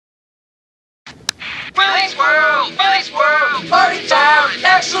Willie's World! Willie's World! Party time!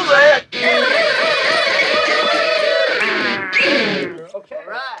 Excellent! Okay.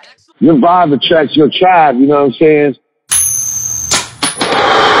 Right. Your vibe attracts your tribe, you know what I'm saying?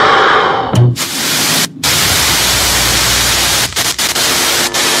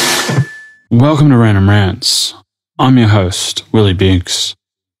 Welcome to Random Rants. I'm your host, Willie Biggs.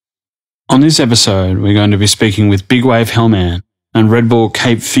 On this episode, we're going to be speaking with Big Wave Hellman and Red Bull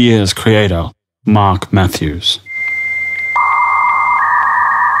Cape Fear's creator, Mark Matthews.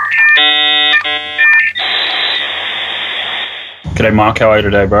 G'day Mark, how are you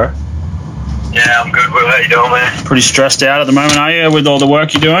today, bro? Yeah, I'm good, Will. How you doing, man? Pretty stressed out at the moment, are you, with all the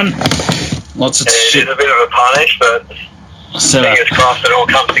work you're doing? Lots of shit. It is a bit of a punish, but fingers crossed it all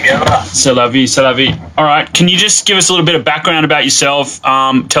comes together. C'est la vie, c'est la vie. All right, can you just give us a little bit of background about yourself?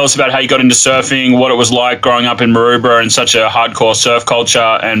 Tell us about how you got into surfing, what it was like growing up in Maroubra in such a hardcore surf culture,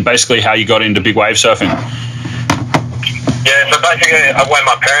 and basically how you got into big wave surfing. Yeah, so basically when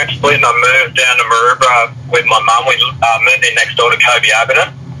my parents split and I moved down to Maroubra with my mum, we moved in next door to Kobe Abbott,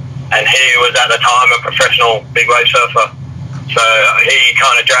 and he was at the time a professional big wave surfer. So he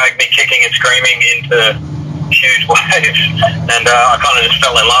kind of dragged me kicking and screaming into huge waves, and I kind of just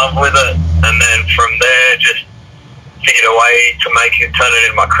fell in love with it, and then from there just figured a way to make it, turn it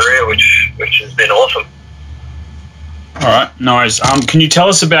into my career, which has been awesome. All right, nice. Can you tell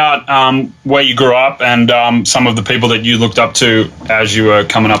us about where you grew up and some of the people that you looked up to as you were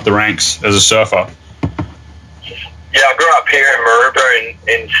coming up the ranks as a surfer? Yeah, I grew up here in Maroubra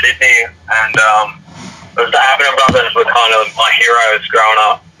in Sydney, and the Abbott brothers were kind of my heroes growing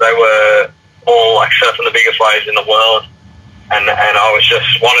up. They were all like surfing the biggest waves in the world, and I was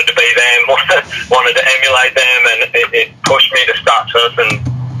just wanted to be them, wanted to emulate them, and it pushed me to start surfing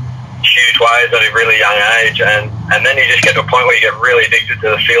huge waves at a really young age, and then you just get to a point where you get really addicted to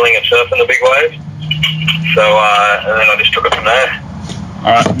the feeling of surfing the big waves. So and then I just took it from there.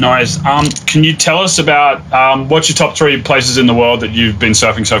 All right, nice. Can you tell us about what's your top 3 places in the world that you've been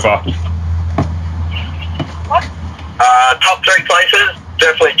surfing so far? Top 3 places,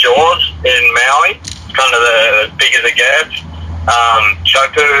 definitely Jaws in Maui, kind of the big as it gets.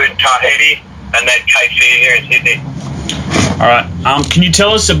 Chopu in Tahiti, and then Cape Fear here in Sydney. All right. Can you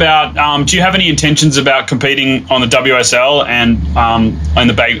tell us about, do you have any intentions about competing on the WSL and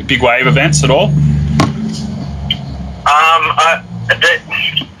the big wave events at all?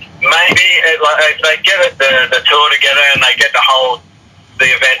 Maybe if they get the tour together and they get to hold the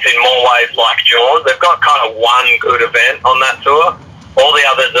events in more ways like Jaws, they've got kind of one good event on that tour. All the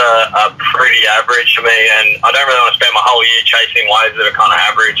others are pretty average to me, and I don't really want to spend my whole year chasing waves that are kind of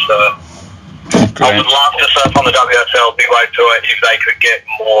average, so I would love to surf on the WSL Big Wave Tour if they could get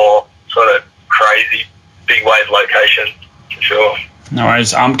more sort of crazy big wave locations, for sure. No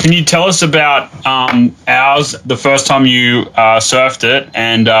worries. Can you tell us about ours, the first time you surfed it,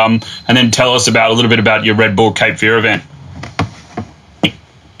 and then tell us about a little bit about your Red Bull Cape Fear event? Yeah,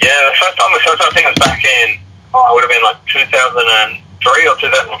 the first time we surfed, I think it was back in, it would have been like 2003 or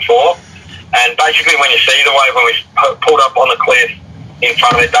 2004. And basically when you see the wave, when we pulled up on the cliff in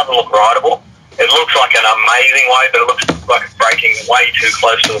front of it, it doesn't look rideable. It looks like an amazing wave, but it looks like it's breaking way too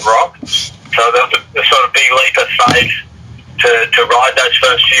close to the rock. So there was a sort of big leap of faith to ride those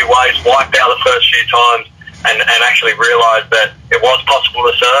first few waves, wiped out the first few times, and actually realised that it was possible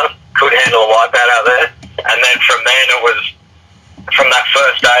to surf, could handle a wipeout out there. And then from then from that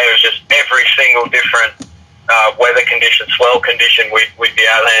first day, it was just every single different weather condition, swell condition, we'd be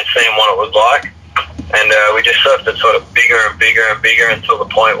out there and seeing what it was like. And we just surfed it sort of bigger and bigger and bigger until the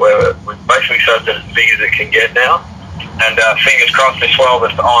point where we basically surfed it as big as it can get now. And fingers crossed this swell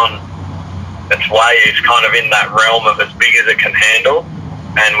that's on its way is kind of in that realm of as big as it can handle.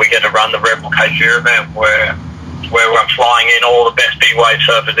 And we get to run the Red Bull Cape Fear event where I'm flying in all the best big wave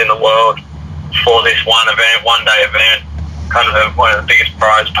surfers in the world for this one day event, kind of one of the biggest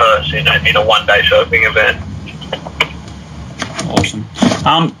prize purse in a one-day surfing event. Awesome.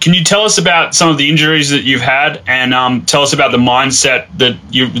 Can you tell us about some of the injuries that you've had, and tell us about the mindset that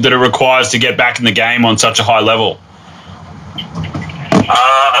it requires to get back in the game on such a high level?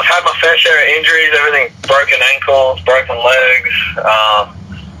 I've had my fair share of injuries, everything, broken ankles, broken legs,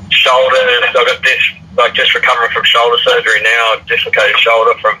 shoulders. I've got just recovering from shoulder surgery now, dislocated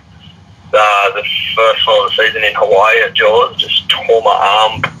shoulder from the first fall of the season in Hawaii at Jaws. Just tore my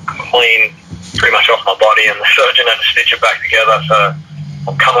arm clean, pretty much off my body, and the surgeon had to stitch it back together. So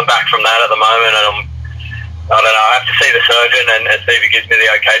I'm coming back from that at the moment, and I don't know, I have to see the surgeon and see if he gives me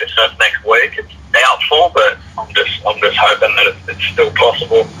the okay to surf next week. It's doubtful, but I'm just hoping that it's still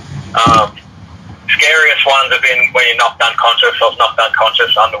possible. scariest ones have been when you're knocked unconscious. I was knocked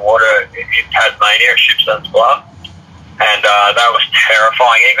unconscious underwater in Tasmania, Shipstones Bluff. And that was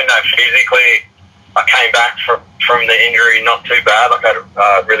terrifying, even though physically I came back from the injury not too bad. Like I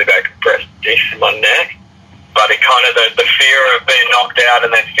had a really bad compressed disc in my neck. But it kind of, the fear of being knocked out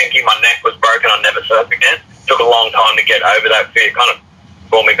and then thinking my neck was broken, I'd never surf again, took a long time to get over that fear. It kind of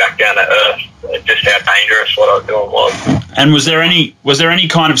brought me back down to earth, just how dangerous what I was doing was. And was there any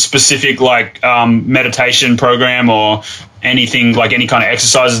kind of specific meditation program or anything, like any kind of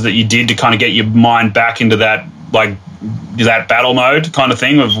exercises that you did to kind of get your mind back into that that battle mode kind of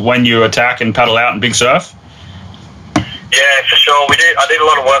thing of when you attack and paddle out in big surf? Yeah, for sure. I did a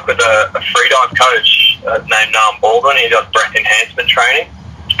lot of work with a freedive coach named Noam Baldwin. He does breath enhancement training.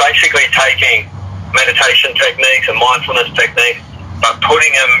 It's basically taking meditation techniques and mindfulness techniques, but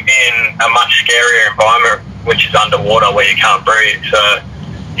putting them in a much scarier environment, which is underwater where you can't breathe. So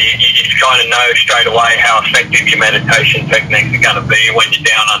you just kind of know straight away how effective your meditation techniques are going to be when you're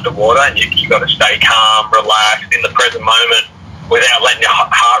down underwater, and you've got to stay calm, relaxed, in the present moment without letting your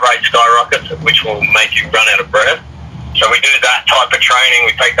heart rate skyrocket, which will make you run out of breath. So we do that type of training.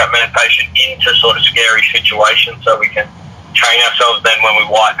 We take that meditation into sort of scary situations so we can train ourselves then when we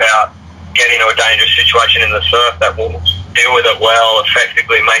wipe out, get into a dangerous situation in the surf, that will deal with it well,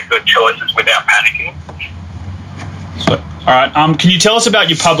 effectively make good choices without panicking. So, all right. Can you tell us about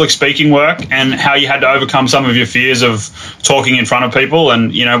your public speaking work and how you had to overcome some of your fears of talking in front of people,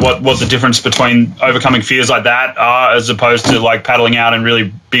 and what the difference between overcoming fears like that are as opposed to like paddling out in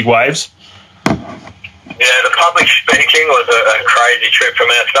really big waves? Yeah, the public speaking was a crazy trip for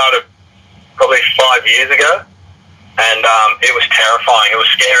me. I started probably 5 years ago, and it was terrifying. It was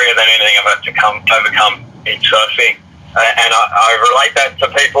scarier than anything I've had to overcome in surfing. And I relate that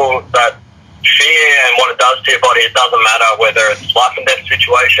to people that fear and what it does to your body. It doesn't matter whether it's life and death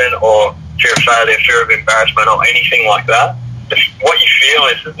situation or fear of failure, fear of embarrassment or anything like that. What you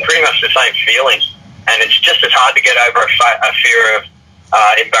feel is pretty much the same feeling, and it's just as hard to get over a fear of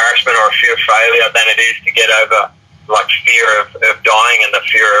embarrassment or a fear of failure than it is to get over like fear of dying and the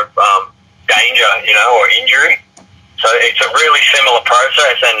fear of danger, or injury. So it's a really similar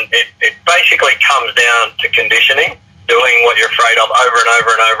process, and it basically comes down to conditioning, doing what you're afraid of over and over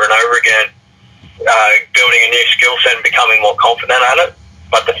and over and over again, building a new skill set and becoming more confident at it.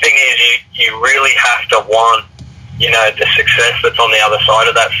 But the thing is, you really have to want, the success that's on the other side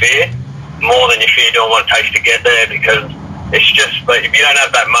of that fear more than you fear doing what it takes to get there, because it's just, like, if you don't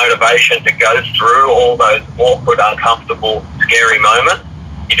have that motivation to go through all those awkward, uncomfortable, scary moments,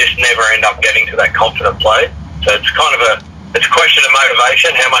 you just never end up getting to that confident place. So it's kind of it's a question of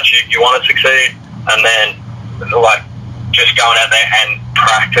motivation, how much you want to succeed, and then like just going out there and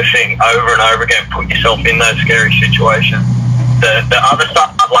practicing over and over again, put yourself in those scary situations. The other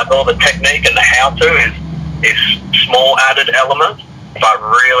stuff, like all the technique and the how-to is small added elements, but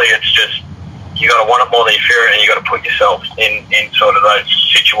really it's just, you got to want it more than you fear it, and you got to put yourself in sort of those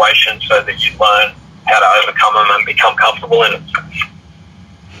situations so that you learn how to overcome them and become comfortable in it.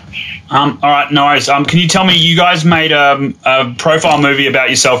 All right, no worries. Can you tell me, you guys made a profile movie about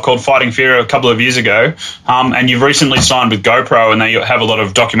yourself called Fighting Fear a couple of years ago, and you've recently signed with GoPro, and they have a lot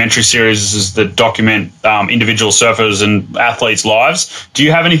of documentary series that document individual surfers and athletes' lives. Do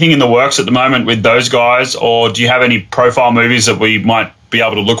you have anything in the works at the moment with those guys, or do you have any profile movies that we might be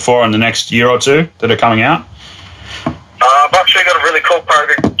able to look for in the next year or two that are coming out? I've actually got a really cool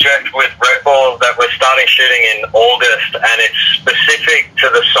project with Red Bull that we're starting shooting in August, and it's specific to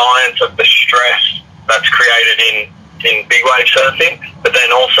the science of the stress that's created in big wave surfing, but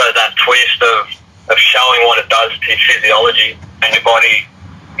then also that twist of showing what it does to your physiology and your body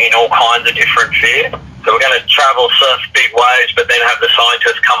in all kinds of different fear. So we're going to travel, surf big waves, but then have the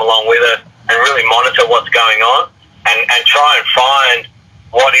scientists come along with it and really monitor what's going on and try and find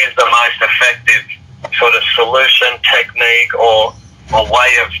what is the most effective sort of solution, technique, or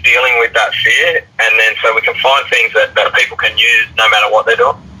way of dealing with that fear, and then so we can find things that people can use no matter what they're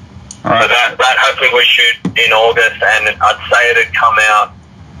doing. All right. So that hopefully we shoot in August, and I'd say it'd come out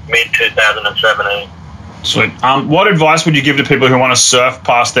mid-2017. Sweet. What advice would you give to people who want to surf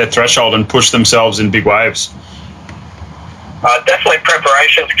past their threshold and push themselves in big waves? Definitely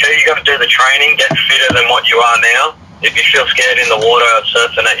preparation's key. You got to do the training, get fitter than what you are now. If you feel scared in the water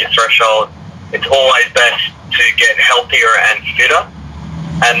surfing at your threshold, it's always best to get healthier and fitter.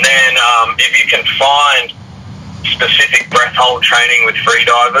 And then if you can find specific breath hold training with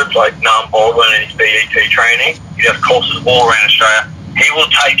freedivers like Noam Baldwin and his BET training, he does courses all around Australia. He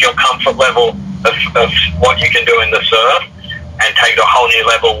will take your comfort level of what you can do in the surf and take it to a whole new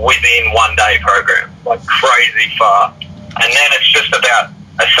level within 1 day program, like crazy fast. And then it's just about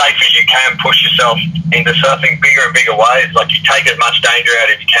as safe as you can, push yourself into surfing bigger and bigger waves. Like, you take as much danger out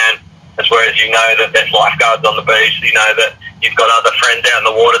as you can, as whereas you know that there's lifeguards on the beach, you know that you've got other friends out in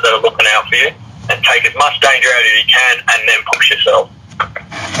the water that are looking out for you, and take as much danger out as you can and then push yourself.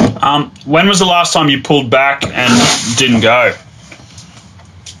 When was the last time you pulled back and didn't go?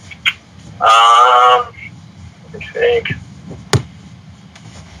 Let me think.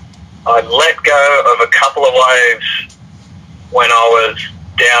 I let go of a couple of waves when I was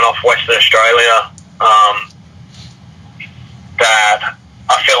down off Western Australia, that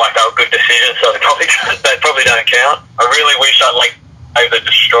I feel like they were good decisions, so they probably don't count. I really wish I'd either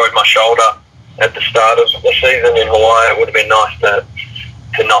destroyed my shoulder at the start of the season in Hawaii. It would have been nice to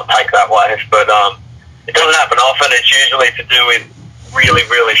not take that wave, but it doesn't happen often. It's usually to do with really,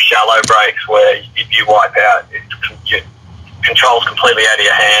 really shallow breaks where if you wipe out, your control's completely out of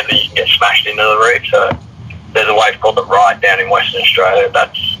your hand and you can get smashed into the reef. So there's a wave called the Ride down in Western Australia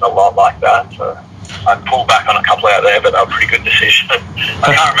that's a lot like that. So I pulled back on a couple out there, but they were pretty good decisions.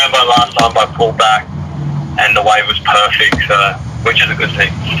 I can't remember the last time I pulled back and the wave was perfect, which is a good thing.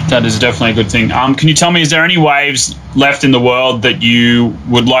 That is definitely a good thing. Can you tell me, is there any waves left in the world that you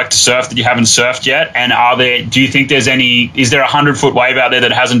would like to surf that you haven't surfed yet? And do you think is there a 100-foot wave out there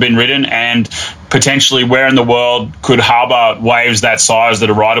that hasn't been ridden? And potentially where in the world could harbour waves that size that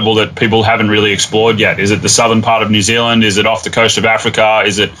are rideable that people haven't really explored yet? Is it the southern part of New Zealand? Is it off the coast of Africa?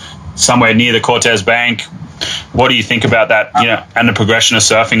 Is it somewhere near the Cortez Bank? What do you think about that, and the progression of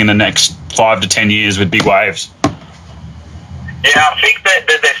surfing in the next 5 to 10 years with big waves? Yeah, I think that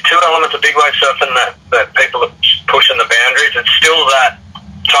there's two elements of big wave surfing that people are pushing the boundaries. It's still that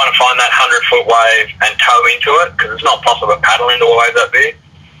trying to find that 100-foot wave and tow into it, because it's not possible to paddle into a wave that big.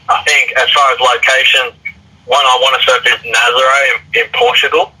 I think as far as location, one I want to surf is Nazaré in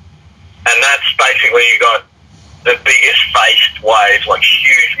Portugal, and that's basically you got the biggest faced waves, like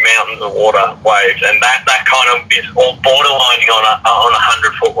huge mountains of water waves, and that kind of is all borderlining on a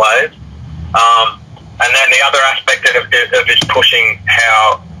 100-foot wave. And then the other aspect of it is pushing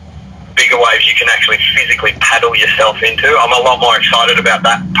how bigger waves you can actually physically paddle yourself into. I'm a lot more excited about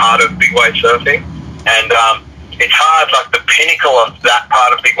that part of big wave surfing. And it's hard, like the pinnacle of that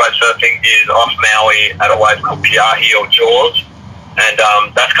part of big wave surfing is off Maui at a wave called Piahi or Jaws. And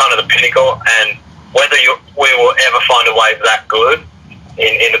that's kind of the pinnacle. And whether we will ever find a wave that good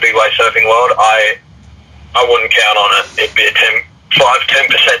in the big wave surfing world, I wouldn't count on it. It'd be a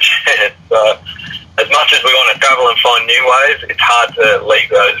 5-10% chance. As much as we want to travel and find new waves, it's hard to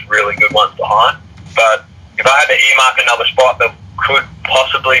leave those really good ones behind. But if I had to earmark another spot that could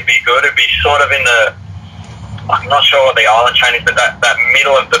possibly be good, it'd be sort of in I'm not sure what the island chain is, but that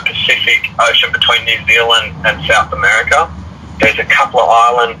middle of the Pacific Ocean between New Zealand and South America. There's a couple of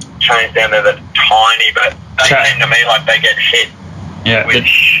island chains down there that are tiny, but they seem to me like they get hit with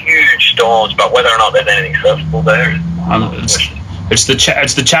huge storms, but whether or not there's anything surfable there is It's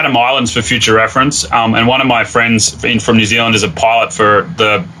the Chatham Islands for future reference, and one of my friends from New Zealand is a pilot for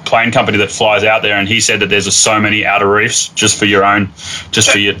the plane company that flies out there, and he said that there's so many outer reefs just for your own,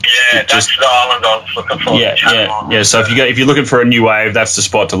 that's the island I was looking for. Yeah. So if you're looking for a new wave, that's the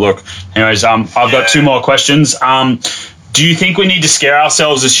spot to look. Anyways, I've got two more questions. Do you think we need to scare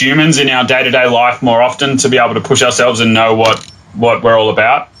ourselves as humans in our day-to-day life more often to be able to push ourselves and know what we're all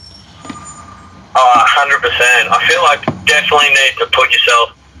about? 100%. I feel like definitely need to put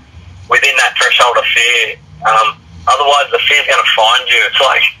yourself within that threshold of fear. Otherwise, the fear's going to find you.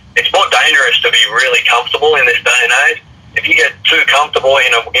 It's more dangerous to be really comfortable in this day and age. If you get too comfortable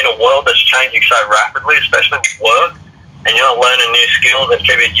in a world that's changing so rapidly, especially with work, and you're not learning new skills, and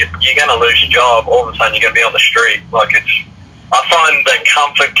you're going to lose your job. All of a sudden, you're going to be on the street. I find that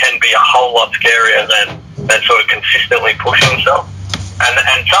comfort can be a whole lot scarier than sort of consistently pushing yourself.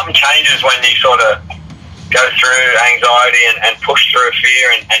 And something changes when you sort of go through anxiety and push through fear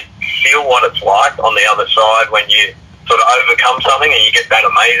and feel what it's like on the other side when you sort of overcome something and you get that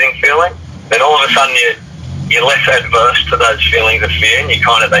amazing feeling. Then all of a sudden you're less adverse to those feelings of fear, and they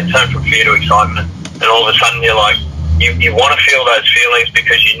turn from fear to excitement. And all of a sudden you're like, you want to feel those feelings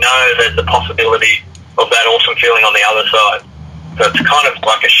because you know there's the possibility of that awesome feeling on the other side. So it's kind of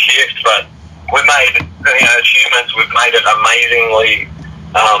like a shift, but we've made, as humans, we've made it amazingly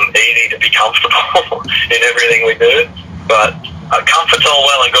easy to be comfortable in everything we do. But comfort's all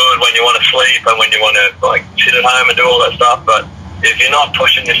well and good when you want to sleep and when you want to sit at home and do all that stuff. But if you're not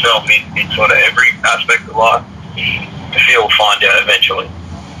pushing yourself in sort of every aspect of life, the fear will find you eventually.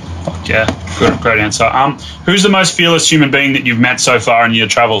 Yeah, great answer. Who's the most fearless human being that you've met so far in your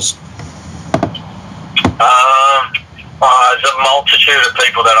travels? There's a multitude of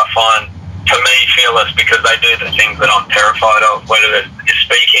people that I find to me, fearless because they do the things that I'm terrified of, whether it's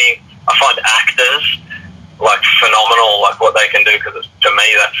speaking. I find actors, like, phenomenal, like, what they can do, because to me,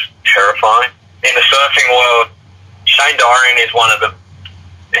 that's terrifying. In the surfing world, Shane Dorian is one of the...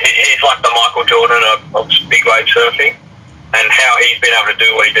 He's like the Michael Jordan of big wave surfing, and how he's been able to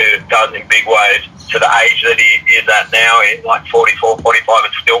do what he does in big waves to the age that he is at now, in like 44, 45,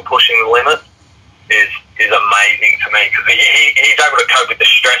 and still pushing the limit, is amazing to me, because he's able to cope with the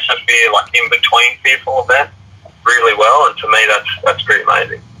stress of fear, like in between fearful events, really well, and to me that's pretty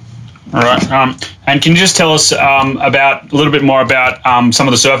amazing. All right. And can you just tell us about a little bit more about some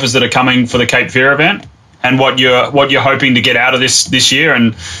of the surfers that are coming for the Cape Fear event, and what you're hoping to get out of this year,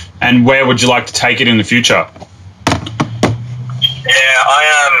 and where would you like to take it in the future? Yeah,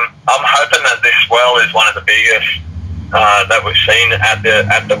 I'm hoping that this well is one of the biggest that we've seen at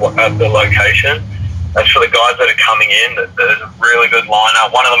the location. As for the guys that are coming in, there's a really good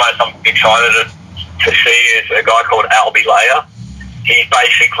lineup. One of the most I'm excited to see is a guy called Albie Layer. He's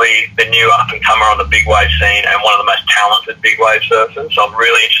basically the new up-and-comer on the big wave scene and one of the most talented big wave surfers. So I'm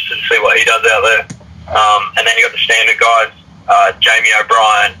really interested to see what he does out there. And then you got the standard guys, Jamie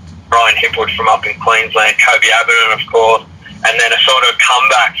O'Brien, Brian Hipwood from up in Queensland, Kobe Abbott, of course, and then a sort of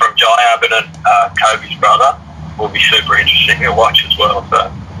comeback from Jai Abbott, Kobe's brother, will be super interesting to watch as well.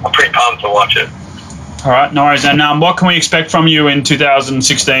 So I'm pretty pumped to watch it. All right, no worries. And what can we expect from you in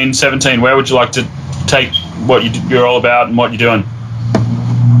 2016-17? Where would you like to take what you're all about and what you're doing?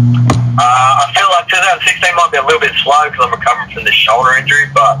 I feel like 2016 might be a little bit slow because I'm recovering from this shoulder injury,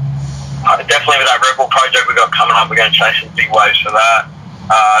 but definitely with that Red Bull project we've got coming up, we're going to chase some big waves for that.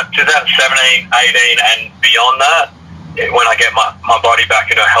 2017, 18 and beyond that, when I get my body back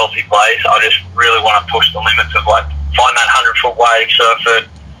into a healthy place, I just really want to push the limits of, like, find that 100-foot wave, surf it,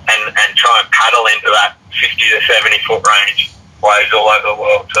 and try and paddle into that 50 to 70-foot range waves all over the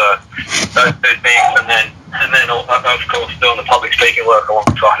world. So those two things, and then of course doing the public speaking work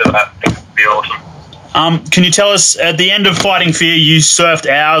alongside of that, I think would be awesome. Can you tell us, at the end of Fighting Fear, you surfed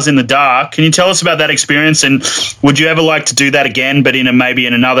hours in the dark. Can you tell us about that experience, and would you ever like to do that again, but maybe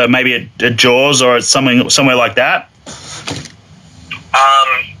at Jaws or at somewhere like that?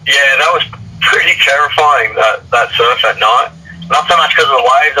 Yeah, that was pretty terrifying, that surf at night. Not so much because of the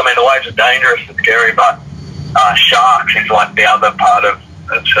waves. I mean, the waves are dangerous and scary, but sharks is like the other part of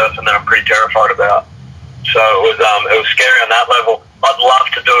surfing that I'm pretty terrified about. So it was scary on that level. I'd love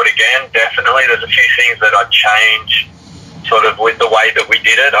to do it again, definitely. There's a few things that I'd change sort of with the way that we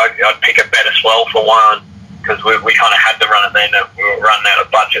did it. I'd pick a better swell for one, because we kind of had to run it then. We were running out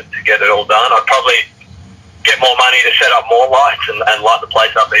of budget to get it all done. I'd probably get more money to set up more lights and light the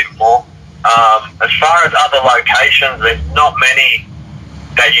place up even more. As far as other locations, there's not many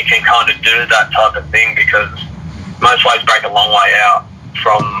that you can kind of do that type of thing, because most waves break a long way out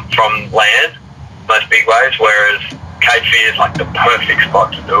from land, most big waves, whereas Cape Fear is like the perfect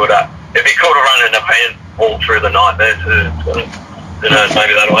spot to do it at. It'd be cool to run an event all through the night there too. So, who knows,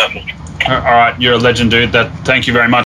 maybe that'll happen. All right, you're a legend, dude. Thank you very much.